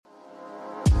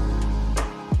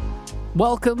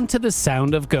Welcome to the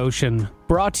Sound of Goshen,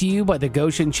 brought to you by the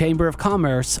Goshen Chamber of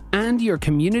Commerce and your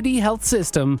community health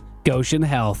system, Goshen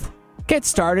Health. Get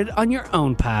started on your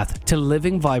own path to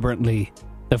living vibrantly.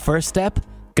 The first step,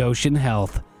 Goshen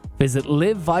Health. Visit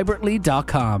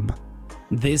livevibrantly.com.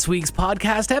 This week's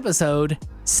podcast episode,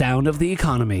 Sound of the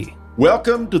Economy.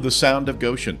 Welcome to the Sound of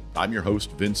Goshen. I'm your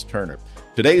host, Vince Turner.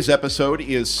 Today's episode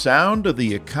is Sound of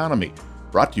the Economy,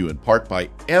 brought to you in part by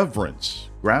Everence.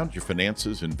 Ground your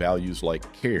finances in values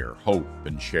like care, hope,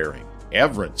 and sharing.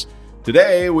 Everence.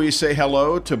 Today, we say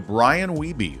hello to Brian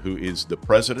Wiebe, who is the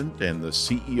president and the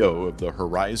CEO of the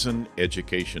Horizon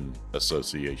Education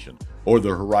Association, or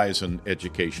the Horizon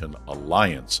Education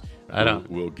Alliance.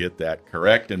 We'll get that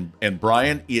correct. And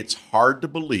Brian, it's hard to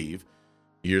believe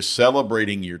you're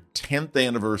celebrating your 10th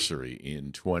anniversary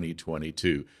in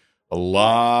 2022. A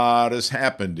lot has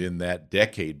happened in that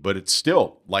decade, but it's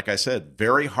still, like I said,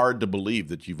 very hard to believe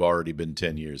that you've already been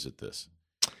 10 years at this.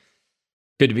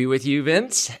 Good to be with you,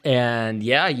 Vince. And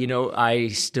yeah, I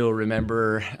still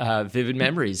remember vivid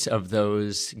memories of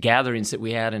those gatherings that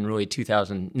we had in really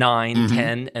 2009,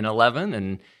 10, and 11.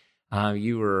 And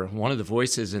you were one of the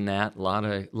voices in that.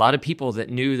 A lot of people that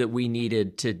knew that we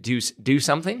needed to do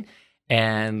something.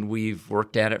 And we've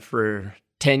worked at it for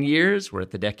 10 years. We're at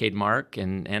the decade mark,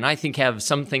 and I think have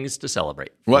some things to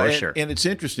celebrate, for sure. And it's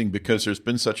interesting because there's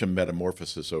been such a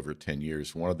metamorphosis over 10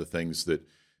 years. One of the things that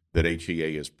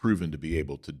HEA has proven to be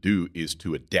able to do is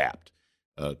to adapt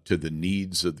to the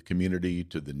needs of the community,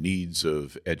 to the needs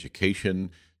of education,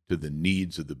 to the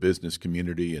needs of the business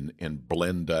community, and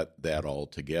blend that all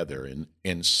together.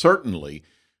 And certainly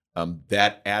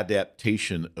that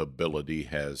adaptation ability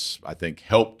has, I think,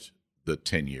 helped the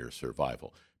 10-year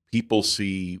survival. People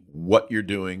see what you're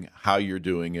doing, how you're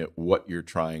doing it, what you're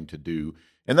trying to do.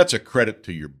 And that's a credit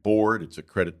to your board. It's a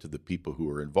credit to the people who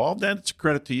are involved, and it's a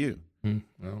credit to you.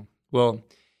 Well,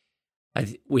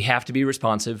 we have to be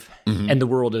responsive, and the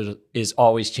world is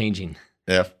always changing.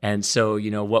 Yeah. And so,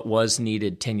 what was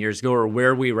needed 10 years ago or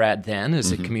where we were at then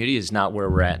as a community is not where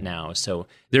we're at now. So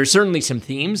there are certainly some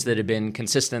themes that have been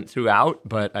consistent throughout,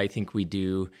 but I think we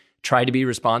do try to be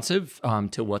responsive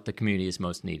to what the community is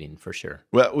most needing, for sure.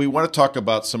 Well, we want to talk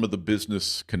about some of the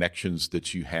business connections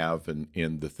that you have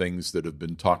and the things that have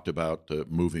been talked about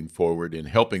moving forward in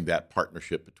helping that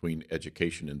partnership between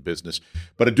education and business.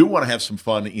 But I do want to have some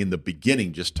fun in the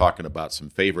beginning, just talking about some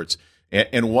favorites.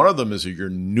 And one of them is your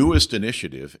newest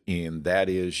initiative, and that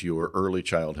is your early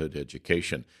childhood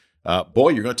education. Boy,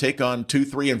 you're going to take on 2,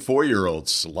 3, and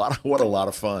 4-year-olds. What a lot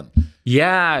of fun.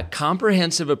 Yeah,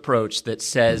 comprehensive approach that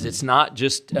says it's not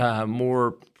just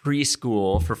more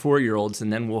preschool for 4-year-olds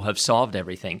and then we'll have solved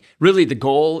everything. Really, the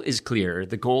goal is clear.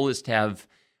 The goal is to have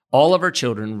all of our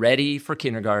children ready for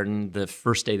kindergarten the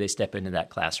first day they step into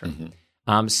that classroom,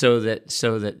 so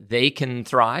that they can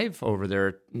thrive over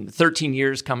their 13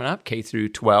 years coming up, K through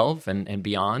 12 and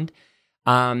beyond.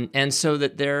 And so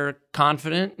that they're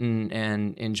confident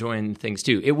and enjoying things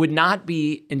too. It would not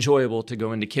be enjoyable to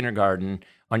go into kindergarten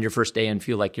on your first day and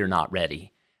feel like you're not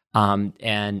ready.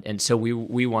 And so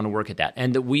we want to work at that.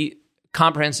 And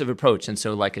comprehensive approach. And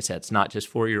so, like I said, it's not just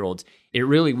 4-year-olds.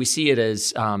 We see it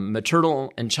as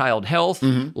maternal and child health,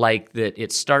 like that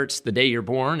it starts the day you're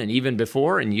born and even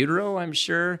before in utero, I'm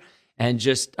sure. And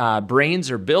just brains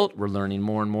are built. We're learning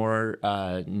more and more.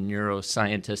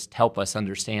 Neuroscientists help us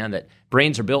understand that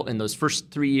brains are built in those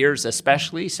first 3 years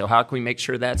especially. So how can we make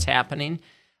sure that's happening?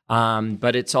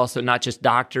 But it's also not just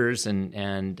doctors and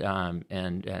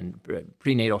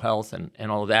prenatal health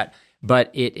and all of that.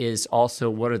 But it is also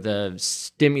what are the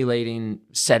stimulating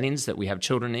settings that we have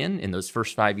children in those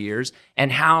first 5 years,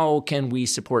 and how can we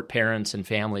support parents and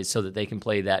families so that they can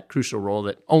play that crucial role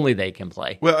that only they can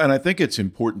play. Well, and I think it's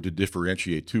important to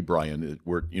differentiate too, Brian.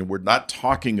 We're not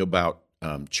talking about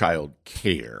child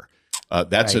care.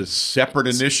 That's right. A separate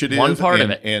initiative. One part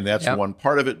of it. And that's one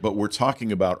part of it, but we're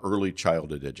talking about early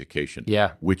childhood education,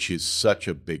 which is such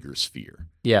a bigger sphere.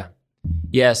 Yeah.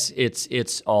 Yes,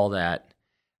 it's all that.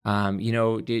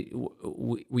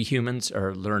 We humans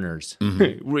are learners.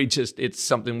 It's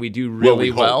something we do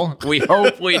really well. We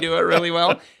hope we do it really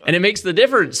well. And it makes the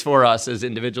difference for us as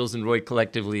individuals and really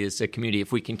collectively as a community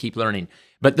if we can keep learning.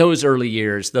 But those early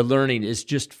years, the learning is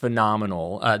just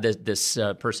phenomenal. This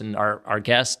person, our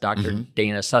guest, Dr.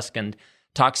 Dana Suskind,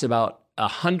 talks about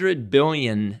 100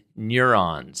 billion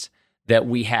neurons that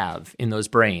we have in those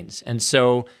brains. And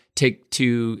so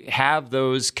to have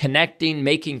those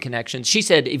making connections. She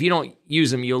said, if you don't use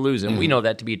them, you'll lose them. We know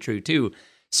that to be true too.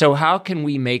 So how can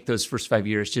we make those first 5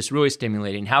 years just really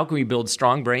stimulating? How can we build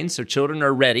strong brains so children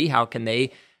are ready? How can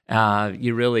they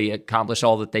you really accomplish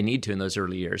all that they need to in those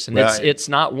early years. And Well, it's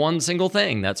not one single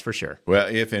thing, that's for sure. Well,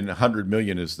 if in 100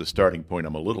 million is the starting point,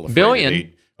 I'm a little afraid.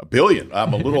 Billion. A billion.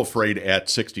 I'm a little afraid at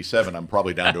 67, I'm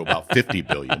probably down to about 50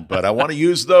 billion, but I want to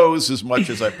use those as much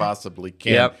as I possibly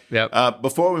can. Yep.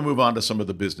 Before we move on to some of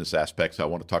the business aspects, I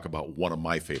want to talk about one of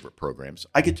my favorite programs.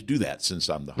 I get to do that since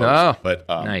I'm the host. But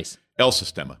nice. El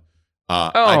Sistema.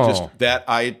 Oh.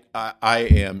 I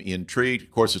am intrigued.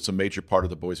 Of course, it's a major part of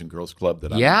the Boys and Girls Club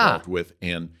that I'm involved with,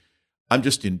 and I'm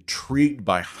just intrigued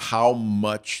by how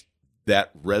much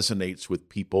that resonates with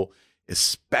people,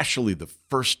 especially the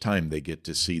first time they get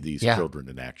to see these children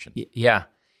in action. Yeah.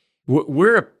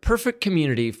 We're a perfect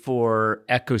community for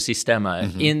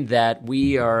Ecosistema in that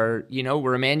we are,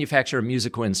 we're a manufacturer of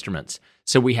musical instruments.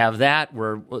 So we have that.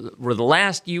 We're the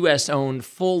last U.S.-owned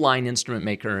full-line instrument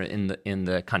maker in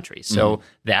the country. So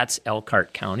that's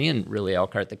Elkhart County and really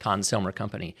Elkhart, the Conn-Selmer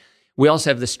Company. We also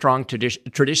have this strong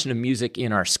tradition of music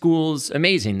in our schools.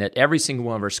 Amazing that every single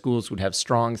one of our schools would have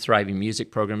strong, thriving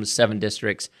music programs, 7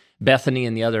 districts, Bethany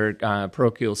and the other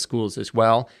parochial schools as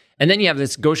well. And then you have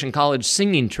this Goshen College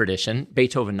singing tradition.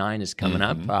 Beethoven 9 is coming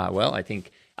up. I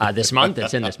think this month.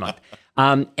 It's in this month.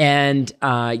 With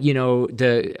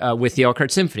the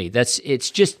Elkhart Symphony. It's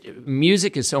just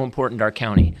music is so important to our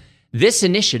county. This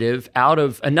initiative out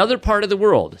of another part of the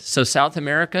world, so South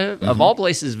America, of all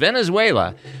places,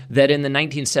 Venezuela, that in the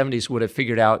 1970s would have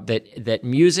figured out that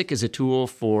music is a tool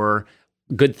for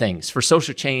good things, for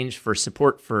social change, for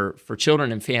support for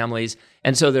children and families.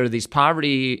 And so there are these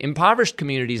impoverished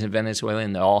communities in Venezuela,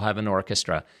 and they all have an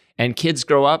orchestra. And kids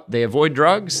grow up, they avoid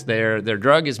drugs, their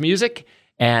drug is music,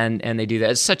 and they do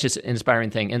that. It's such an inspiring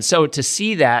thing. And so to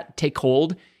see that take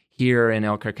hold here in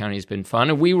Elkhart County has been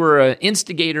fun. And we were an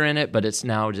instigator in it, but it's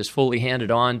now just fully handed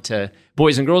on to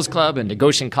Boys and Girls Club and to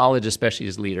Goshen College, especially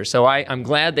as leader. So I'm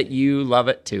glad that you love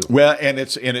it too. Well, and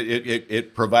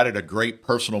it provided a great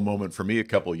personal moment for me a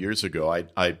couple of years ago.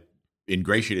 I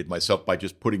ingratiated myself by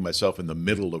just putting myself in the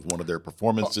middle of one of their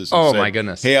performances and said, my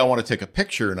goodness. Hey, I want to take a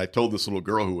picture. And I told this little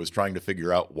girl who was trying to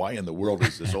figure out why in the world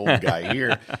is this old guy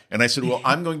here. And I said, well,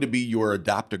 I'm going to be your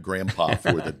adopt-a-grandpa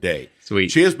for the day.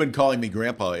 Sweet. She has been calling me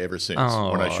grandpa ever since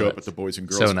when I show up at the Boys and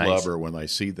Girls Club or when I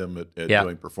see them at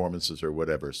doing performances or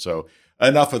whatever. So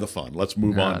enough of the fun. Let's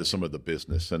move on to some of the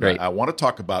business. And I want to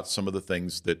talk about some of the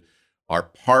things that are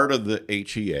part of the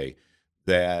HEA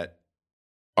that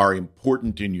are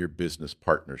important in your business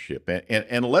partnership.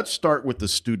 And let's start with the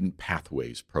Student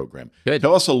Pathways program. Good.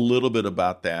 Tell us a little bit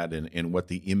about that and what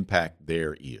the impact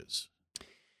there is.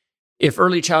 If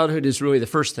early childhood is really the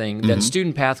first thing, then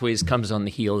Student Pathways comes on the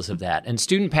heels of that. And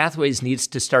Student Pathways needs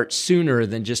to start sooner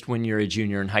than just when you're a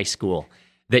junior in high school,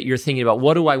 that you're thinking about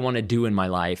what do I want to do in my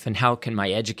life and how can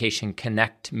my education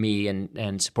connect me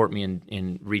and support me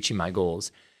in reaching my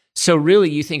goals. So really,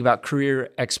 you think about career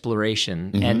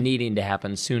exploration and needing to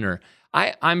happen sooner.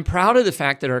 I'm proud of the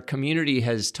fact that our community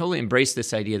has totally embraced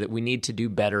this idea that we need to do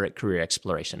better at career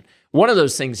exploration. One of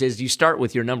those things is you start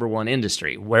with your number one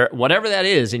industry, where whatever that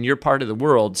is in your part of the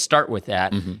world, start with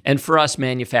that. And for us,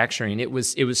 manufacturing, it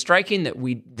was striking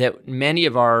that many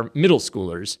of our middle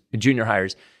schoolers, junior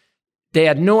hires, they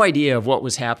had no idea of what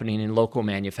was happening in local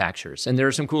manufacturers. And there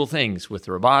are some cool things with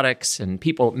robotics and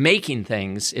people making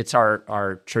things. It's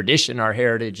our tradition, our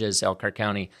heritage as Elkhart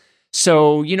County.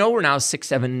 So, we're now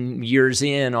 6-7 years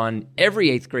in on every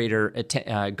 8th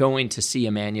grader going to see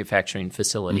a manufacturing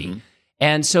facility.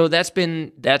 And so that's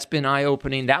been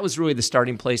eye-opening. That was really the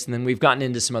starting place. And then we've gotten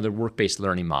into some other work-based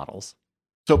learning models.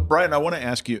 So, Brian, I want to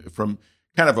ask you from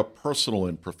kind of a personal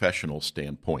and professional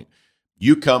standpoint.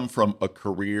 You come from a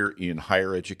career in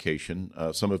higher education.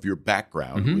 Some of your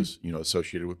background was,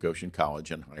 associated with Goshen College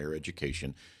and higher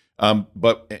education.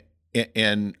 But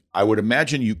I would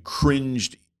imagine you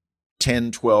cringed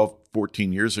 10, 12,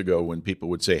 14 years ago when people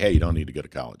would say, hey, you don't need to go to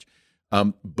college.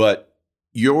 But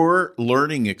your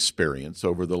learning experience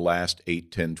over the last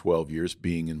 8, 10, 12 years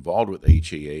being involved with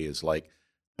HEA is like,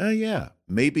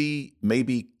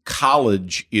 maybe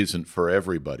college isn't for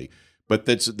everybody. But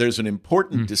there's an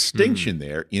important distinction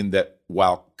there in that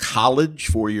while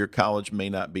four-year college may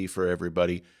not be for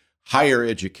everybody, higher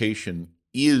education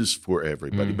is for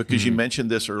everybody. Because you mentioned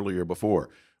this earlier before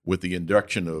with the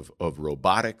induction of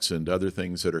robotics and other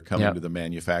things that are coming to the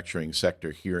manufacturing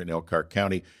sector here in Elkhart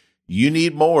County. You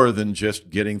need more than just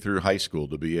getting through high school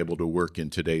to be able to work in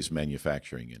today's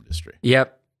manufacturing industry.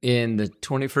 Yep. In the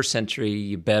 21st century,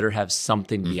 you better have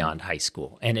something beyond high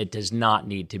school, and it does not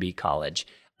need to be college.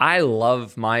 I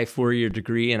love my 4-year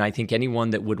degree, and I think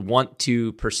anyone that would want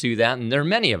to pursue that, and there are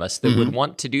many of us that would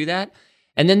want to do that.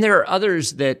 And then there are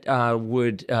others that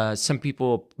some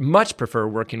people much prefer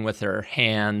working with their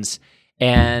hands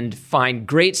and find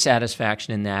great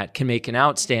satisfaction in that, can make an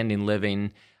outstanding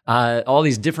living. All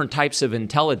these different types of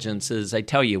intelligences. I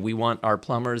tell you, we want our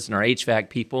plumbers and our HVAC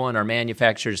people and our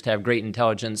manufacturers to have great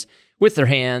intelligence with their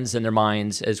hands and their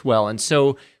minds as well. And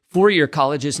so four-year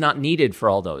college is not needed for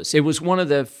all those. It was one of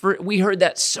the first, we heard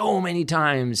that so many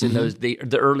times in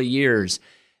the early years.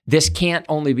 This can't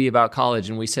only be about college.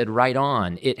 And we said, right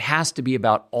on. It has to be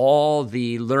about all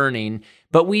the learning.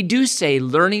 But we do say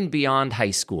learning beyond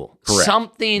high school. Correct.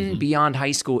 Something beyond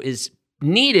high school is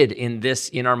needed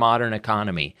in our modern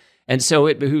economy. And so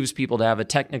it behooves people to have a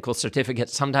technical certificate.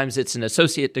 Sometimes it's an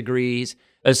associate degree,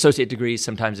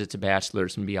 sometimes it's a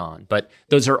bachelor's and beyond. But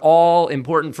those are all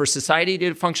important for society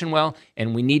to function well,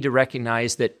 and we need to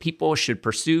recognize that people should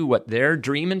pursue what their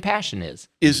dream and passion is.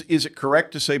 Is it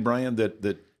correct to say, Brian,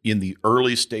 that in the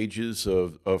early stages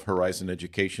of Horizon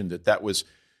Education, that was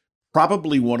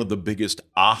probably one of the biggest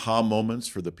aha moments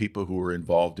for the people who were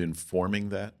involved in forming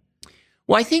that?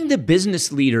 Well, I think the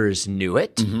business leaders knew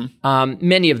it.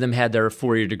 Many of them had their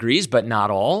four-year degrees, but not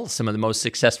all. Some of the most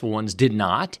successful ones did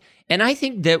not. And I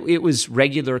think that it was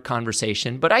regular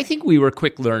conversation, but I think we were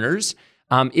quick learners.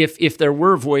 If there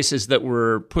were voices that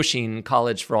were pushing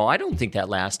college for all, I don't think that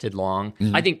lasted long.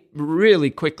 I think really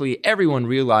quickly everyone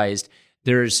realized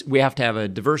we have to have a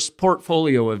diverse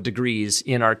portfolio of degrees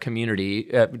in our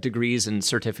community, degrees and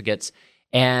certificates.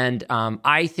 And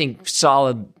I think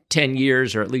solid 10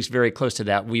 years, or at least very close to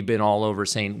that, we've been all over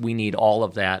saying we need all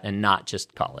of that and not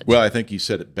just college. Well, I think you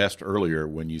said it best earlier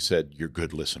when you said you're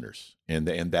good listeners. And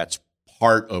that's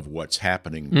part of what's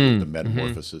happening with the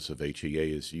metamorphosis of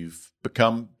HEA is you've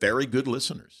become very good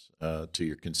listeners to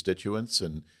your constituents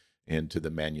and to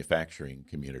the manufacturing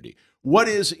community. What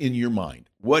is, in your mind,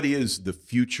 what is the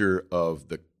future of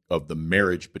the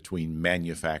marriage between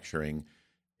manufacturing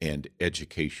and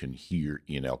education here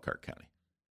in Elkhart County?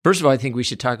 First of all, I think we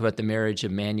should talk about the marriage of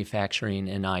manufacturing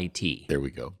and IT. There we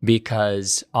go.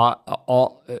 Because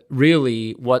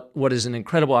really what is an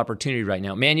incredible opportunity right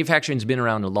now. Manufacturing's been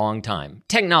around a long time.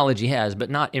 Technology has, but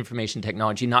not information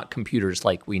technology, not computers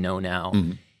like we know now.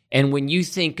 And when you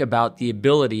think about the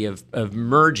ability of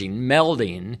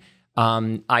melding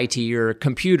IT or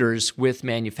computers with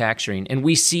manufacturing, and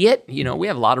we see it, we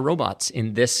have a lot of robots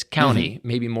in this county,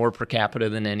 maybe more per capita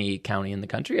than any county in the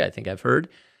country, I think I've heard.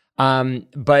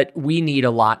 But we need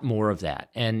a lot more of that.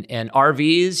 And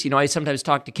RVs, I sometimes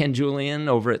talk to Ken Julian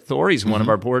over at Thor. He's one of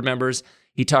our board members.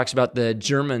 He talks about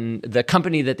the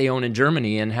company that they own in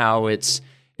Germany and how it's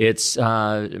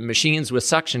machines with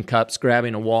suction cups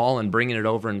grabbing a wall and bringing it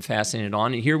over and fastening it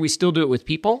on. And here we still do it with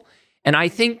people. And I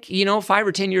think, 5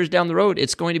 or 10 years down the road,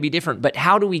 it's going to be different. But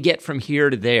how do we get from here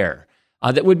to there?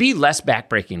 That would be less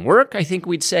backbreaking work, I think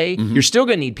we'd say. You're still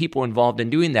going to need people involved in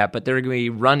doing that, but they're going to be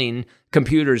running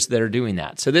computers that are doing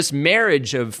that. So this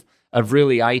marriage of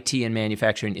really IT and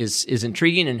manufacturing is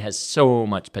intriguing and has so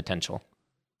much potential.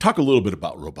 Talk a little bit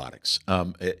about robotics.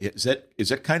 Is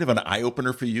that kind of an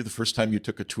eye-opener for you the first time you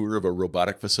took a tour of a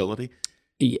robotic facility?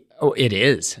 Oh, it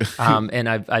is. And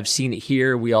I've seen it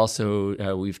here. We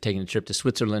also, we've taken a trip to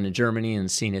Switzerland and Germany and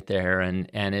seen it there, and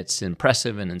it's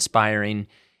impressive and inspiring.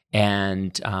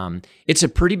 And it's a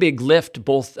pretty big lift,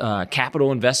 both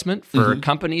capital investment for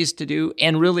companies to do,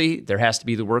 and really there has to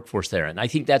be the workforce there. And I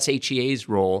think that's HEA's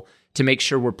role to make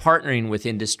sure we're partnering with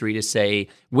industry to say,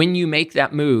 when you make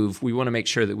that move, we want to make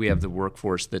sure that we have the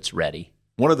workforce that's ready.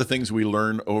 One of the things we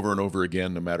learn over and over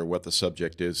again, no matter what the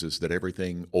subject is that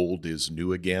everything old is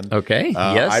new again. Okay,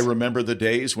 yes. I remember the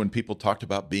days when people talked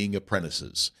about being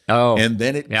apprentices. Oh, and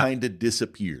then it kind of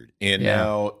disappeared. And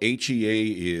now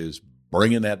HEA is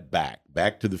bringing that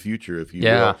back to the future, if you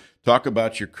will. Talk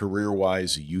about your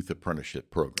career-wise youth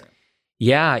apprenticeship program.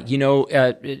 Yeah,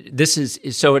 this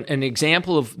is so an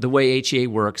example of the way HEA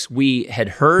works. We had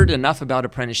heard enough about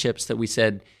apprenticeships that we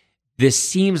said, this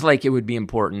seems like it would be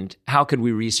important. How could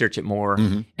we research it more?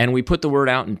 And we put the word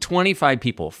out, and 25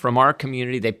 people from our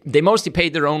community, they mostly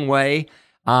paid their own way,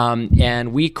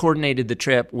 and we coordinated the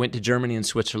trip, went to Germany and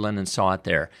Switzerland and saw it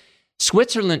there.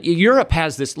 Europe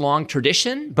has this long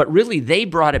tradition, but really they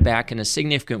brought it back in a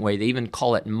significant way. They even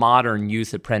call it modern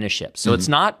youth apprenticeship. So it's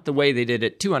not the way they did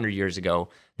it 200 years ago.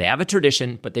 They have a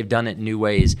tradition, but they've done it in new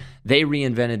ways. They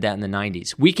reinvented that in the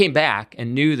 90s. We came back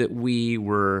and knew that we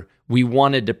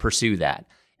wanted to pursue that.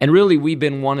 And really, we've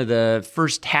been one of the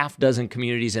first half dozen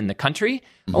communities in the country,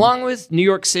 along with New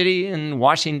York City and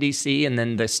Washington, D.C., and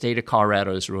then the state of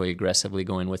Colorado is really aggressively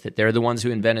going with it. They're the ones who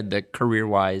invented the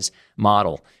CareerWise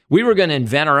model. We were going to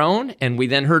invent our own, and we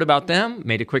then heard about them,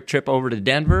 made a quick trip over to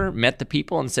Denver, met the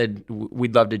people, and said,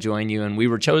 we'd love to join you. And we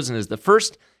were chosen as the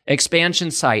first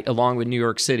expansion site along with New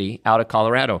York City out of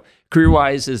Colorado.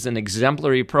 CareerWise is an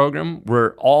exemplary program.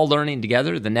 We're all learning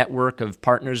together, the network of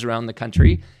partners around the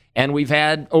country. And we've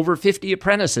had over 50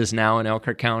 apprentices now in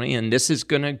Elkhart County, and this is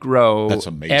going to grow. That's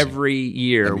amazing. Every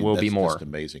year will be more. That's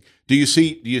amazing. Do you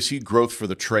see growth for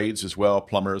the trades as well,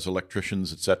 plumbers,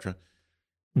 electricians, etc.?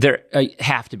 There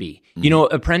have to be.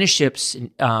 Mm-hmm. Apprenticeships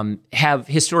have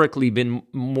historically been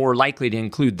more likely to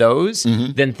include those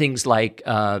than things like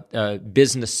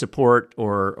business support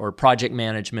or project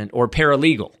management or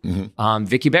paralegal.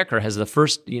 Vicki Becker has the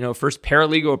first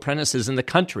paralegal apprentices in the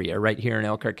country are right here in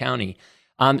Elkhart County.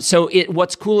 So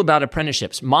what's cool about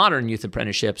apprenticeships, modern youth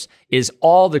apprenticeships, is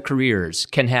all the careers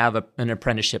can have an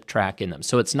apprenticeship track in them.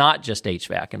 So it's not just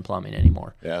HVAC and plumbing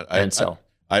anymore. Yeah,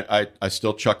 I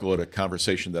still chuckle at a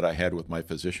conversation that I had with my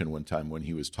physician one time when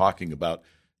he was talking about,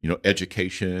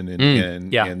 education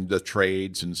and the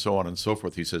trades and so on and so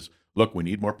forth. He says, look, we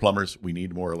need more plumbers. We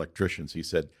need more electricians. He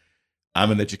said, I'm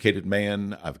an educated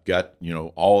man. I've got,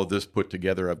 all of this put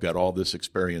together. I've got all this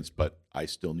experience, but I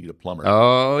still need a plumber.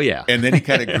 Oh, yeah. And then he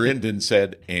kind of grinned and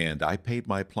said, and I paid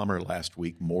my plumber last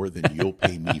week more than you'll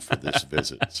pay me for this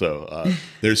visit. So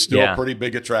there's still a pretty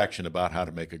big attraction about how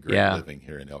to make a great living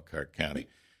here in Elkhart County.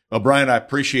 Well, Brian, I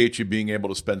appreciate you being able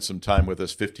to spend some time with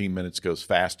us. 15 minutes goes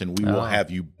fast, and we will have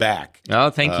you back. Oh,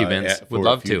 thank you, Vince. Would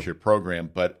love to. For a future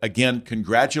program. But again,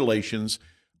 congratulations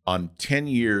on 10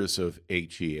 years of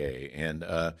HEA, and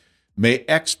may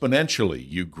exponentially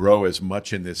you grow as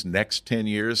much in this next 10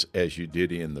 years as you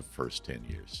did in the first 10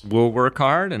 years. We'll work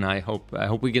hard, and I hope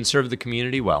we can serve the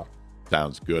community well.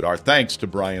 Sounds good. Our thanks to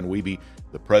Brian Wiebe,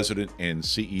 the president and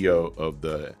CEO of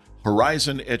the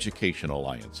Horizon Education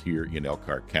Alliance here in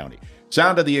Elkhart County.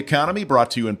 Sound of the Economy brought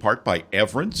to you in part by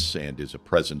Everence and is a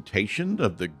presentation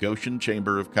of the Goshen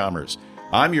Chamber of Commerce.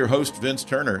 I'm your host, Vince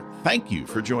Turner. Thank you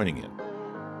for joining in.